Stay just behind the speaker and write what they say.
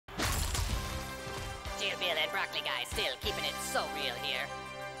Bill and Broccoli Guy still keeping it so real here.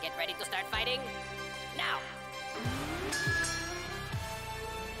 Get ready to start fighting? Now!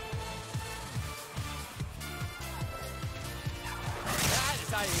 That is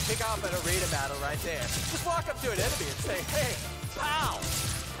how you kick off an arena battle right there. Just walk up to an enemy and say, hey, pow!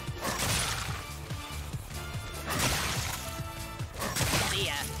 See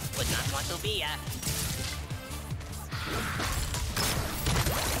ya. Would not want to be ya.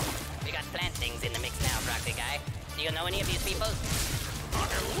 We got plant things in the mix now, Broccoli Guy. Do you know any of these people? I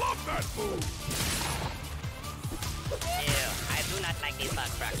love that move! Ew, I do not like these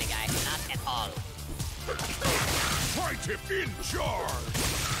bugs, Broccoli Guy. Not at all. Tri-tip in charge!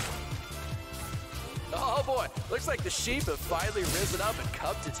 Oh boy, looks like the sheep have finally risen up and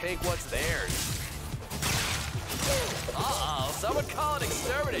come to take what's theirs. Uh-oh, someone call an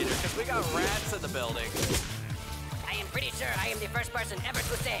exterminator because we got rats in the building. I am pretty sure I am the first person ever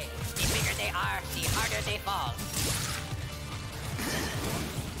to say, the bigger they are, the harder they fall.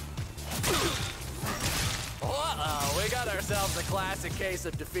 Uh-oh, we got ourselves a classic case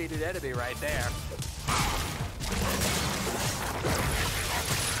of defeated enemy right there.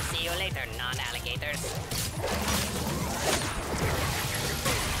 See you later, non-alligators.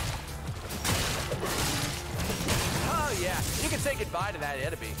 Oh yeah, you can say goodbye to that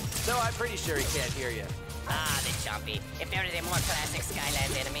enemy. Though I'm pretty sure he can't hear you. Ah, the chompy. If there is a more classic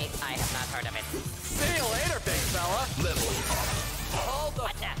Skyland enemy, I have not heard of it. See you later, big fella. Level up. Hold the...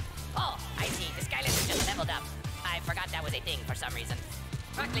 What the? Oh, I see. The Skylander just leveled up. I forgot that was a thing for some reason.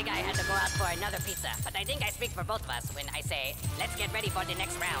 Broccoli Guy had to go out for another pizza, but I think I speak for both of us when I say, let's get ready for the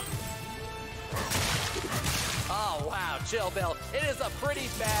next round. Oh wow, chill, Bill. It is a pretty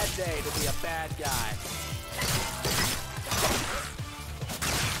bad day to be a bad guy.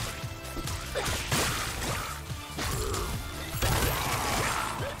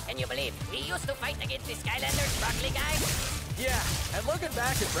 Can you believe we used to fight against the Skylanders, Broccoli Guy? Yeah, and looking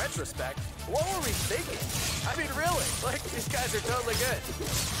back in retrospect, what were we thinking? I mean, really, like, these guys are totally good.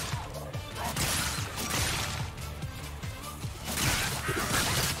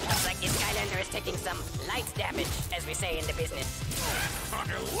 Looks like the Skylander is taking some light damage, as we say in the business. I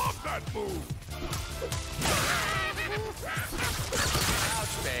love that move!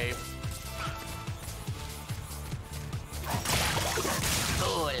 Ouch, babe.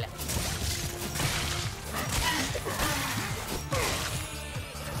 Cool.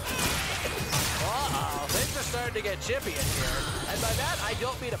 Uh-oh, things are starting to get chippy in here. And by that, I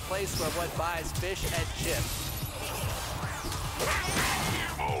don't mean a place where one buys fish and chips.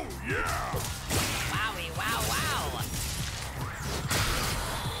 Oh, yeah! Wowie, wow, wow.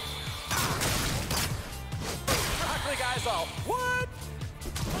 Broccoli Guy's all, what?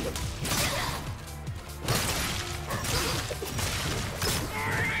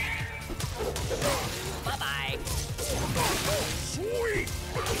 Bye-bye. Sweet!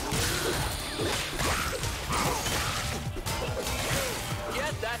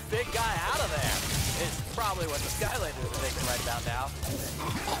 Get that big guy out of there, is probably what the Skylanders are thinking right about now.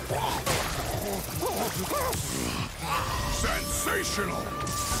 Sensational!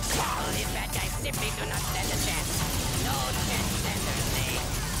 Oh, these bad guys simply do not stand a chance. No chance, Sanders, they.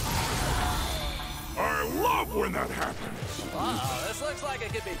 I love when that happens! Uh-oh, this looks like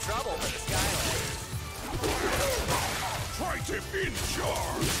it could be trouble for the Skylanders. Tri-tip in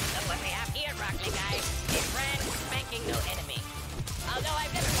charge! Look what we have here, Broccoli Guy. A brand spanking new enemy. Although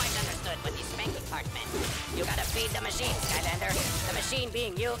I've never quite understood what the spanking part meant. You gotta feed the machine, Skylander. The machine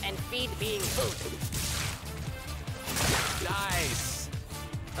being you and feed being food. Nice.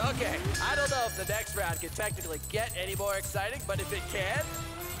 Okay, I don't know if the next round can technically get any more exciting, but if it can,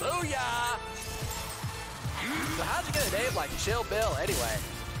 booyah! So how'd you get a name like Chill Bill anyway?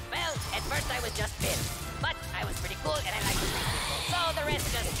 Well, at first I was just Bill. But I was pretty cool and I liked to treat people. So the rest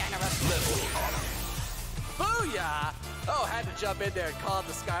just kind of Level up. Booyah! Oh, had to jump in there and call it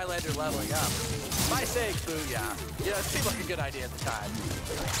the Skylander leveling up. By saying booyah, you know, it seemed like a good idea at the time.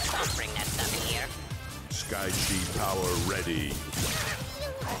 Don't bring that stuff in here. Sky Sheet power ready.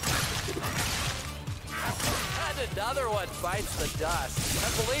 And another one bites the dust.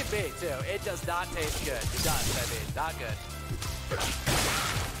 And believe me, too, it does not taste good. The dust, I mean, not good.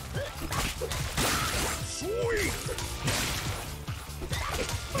 Sweet!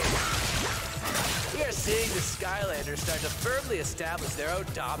 We are seeing the Skylanders start to firmly establish their own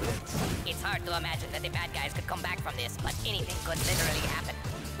dominance. It's hard to imagine that the bad guys could come back from this, but anything could literally happen.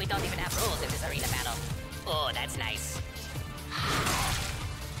 We don't even have rules in this arena battle. Oh, that's nice.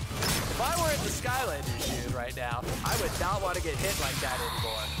 If I were in the Skylanders shoes right now, I would not want to get hit like that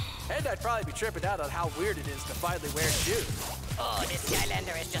anymore. And I'd probably be tripping out on how weird it is to finally wear shoes. Oh, this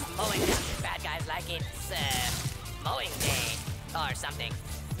Skylander is just mowing down these bad guys like It's, mowing day or something.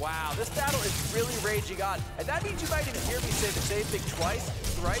 Wow, this battle is really raging on, and that means you might even hear me say the same thing twice,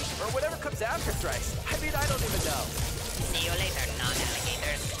 thrice, or whatever comes after thrice. I mean, I don't even know. See you later,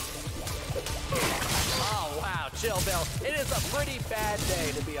 non-alligators. Oh, wow, chill, Bill. It is a pretty bad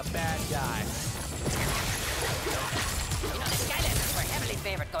day to be a bad guy. You know, the Skylanders were heavily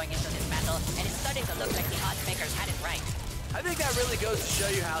favored going into this battle, and it's starting to look like the odds makers had it right. I think that really goes to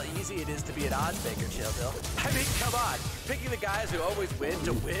show you how easy it is to be an odds maker, Chill Bill. I mean, come on. Picking the guys who always win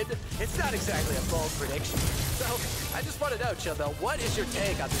to win, it's not exactly a bold prediction. So, I just want to know, Chill Bill, what is your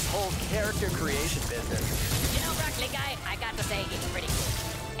take on this whole character creation business? You know, Broccoli Guy, I got to say he's pretty cool.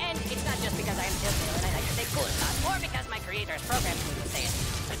 And it's not just because I'm Chill Bill and I like to say cool stuff, or because my creators programmed me to say it.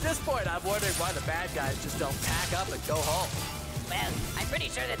 At this point, I'm wondering why the bad guys just don't pack up and go home. Well, I'm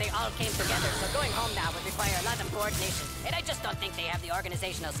pretty sure that they all came together, so going home now would require a lot of coordination, and I just don't think they have the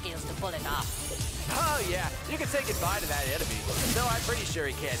organizational skills to pull it off. Oh, yeah, you can say goodbye to that enemy, though I'm pretty sure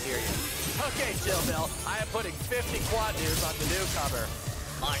he can't hear you. Okay, Chill Bill, I am putting 50 quad news on the newcomer.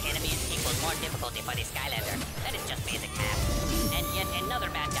 More enemies equals more difficulty for the Skylander. That is just basic math. And yet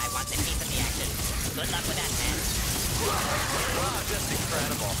another bad guy wants a piece of the action. Good luck with that, man. Oh, just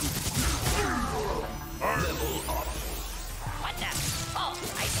incredible. Level up. What the? Oh,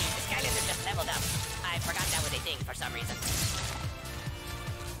 I see. The Skylander just leveled up. I forgot that was a thing for some reason.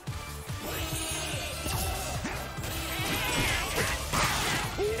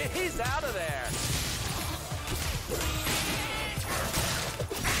 He's out of there.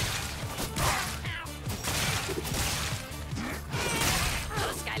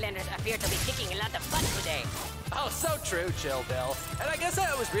 Those Skylanders appear to be kicking a lot of butt today. Oh, so true, Chill Bill. And I guess I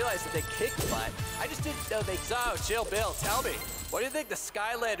always realized that they kick butt. I just didn't know they... So, Chill Bill, tell me, what do you think the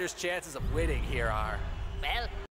Skylanders' chances of winning here are? Well,